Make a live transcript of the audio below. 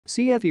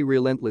CFE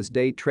Relentless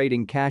Day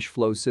Trading Cash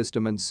Flow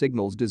System and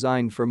Signals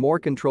Designed for More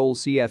Control.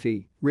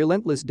 CFE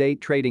Relentless Day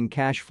Trading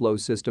Cash Flow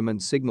System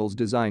and Signals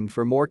Designed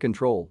for More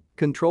Control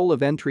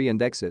of entry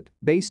and exit,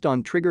 based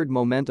on triggered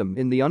momentum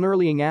in the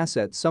unearlying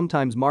assets.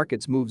 Sometimes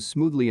markets move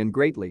smoothly and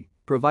greatly,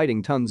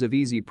 providing tons of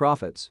easy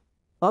profits.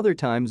 Other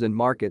times and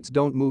markets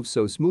don't move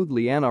so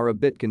smoothly and are a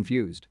bit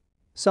confused.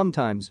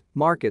 Sometimes,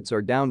 markets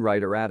are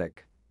downright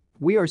erratic.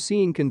 We are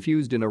seeing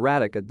confused and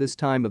erratic at this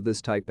time of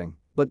this typing.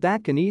 But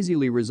that can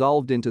easily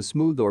resolved into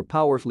smooth or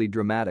powerfully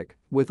dramatic,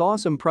 with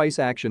awesome price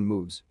action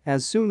moves,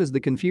 as soon as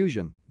the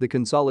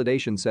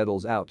consolidation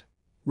settles out.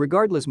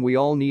 Regardless, we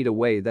all need a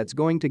way that's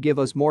going to give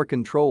us more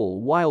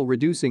control while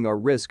reducing our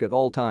risk at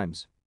all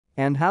times.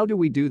 And how do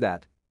we do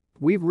that?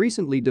 We've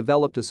recently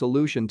developed a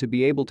solution to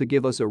be able to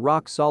give us a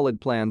rock-solid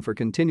plan for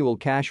continual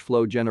cash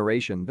flow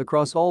generation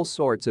across all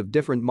sorts of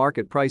different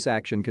market price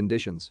action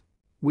conditions.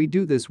 We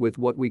do this with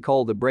what we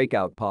call the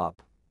breakout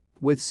pop.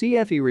 With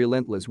CFE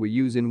Relentless, we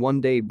use in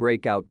one-day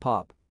breakout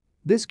pop.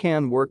 This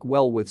can work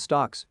well with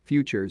stocks,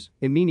 futures,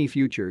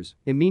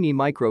 E-mini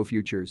micro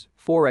futures,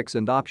 Forex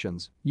and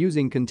options,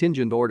 using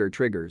contingent order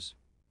triggers.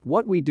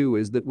 What we do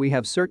is that we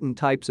have certain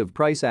types of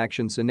price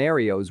action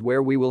scenarios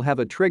where we will have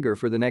a trigger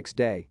for the next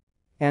day.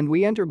 And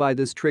we enter by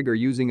this trigger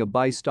using a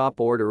buy stop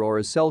order or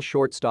a sell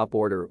short stop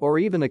order or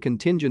even a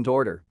contingent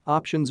order,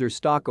 options or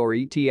stock or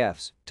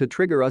ETFs, to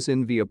trigger us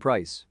in via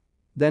price.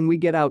 Then we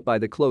get out by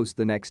the close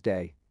the next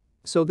day.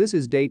 So this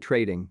is day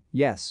trading,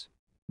 yes.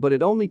 But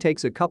it only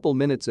takes a couple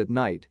minutes at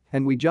night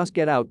and we just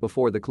get out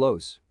before the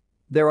close.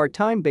 There are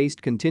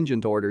time-based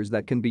contingent orders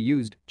that can be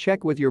used.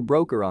 Check with your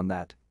broker on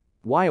that.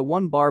 Why a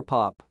one-bar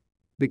pop?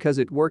 Because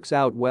it works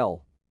out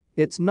well.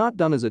 It's not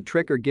done as a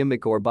trick or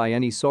gimmick or by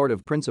any sort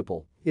of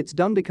principle. It's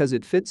done because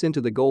it fits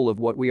into the goal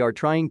of what we are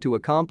trying to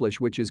accomplish,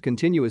 which is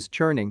continuous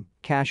churning,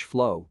 cash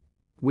flow.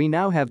 We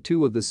now have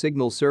two of the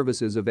signal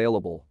services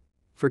available.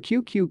 For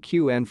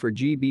QQQ and for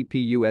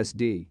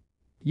GBP/USD.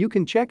 You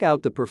can check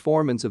out the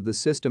performance of the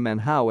system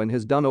and how it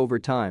has done over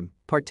time,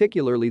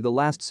 particularly the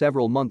last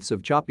several months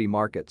of choppy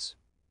markets.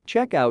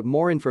 Check out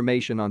more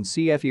information on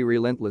CFE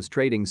Relentless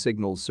Trading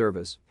Signals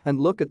Service and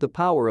look at the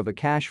power of a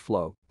cash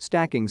flow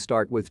stacking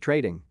start with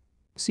trading.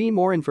 See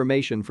more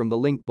information from the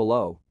link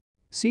below.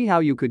 See how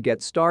you could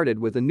get started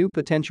with a new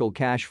potential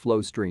cash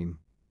flow stream.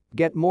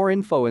 Get more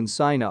info and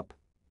sign up.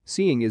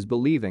 Seeing is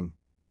believing.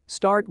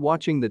 Start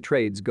watching the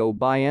trades go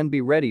by and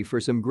be ready for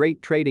some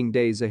great trading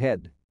days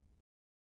ahead.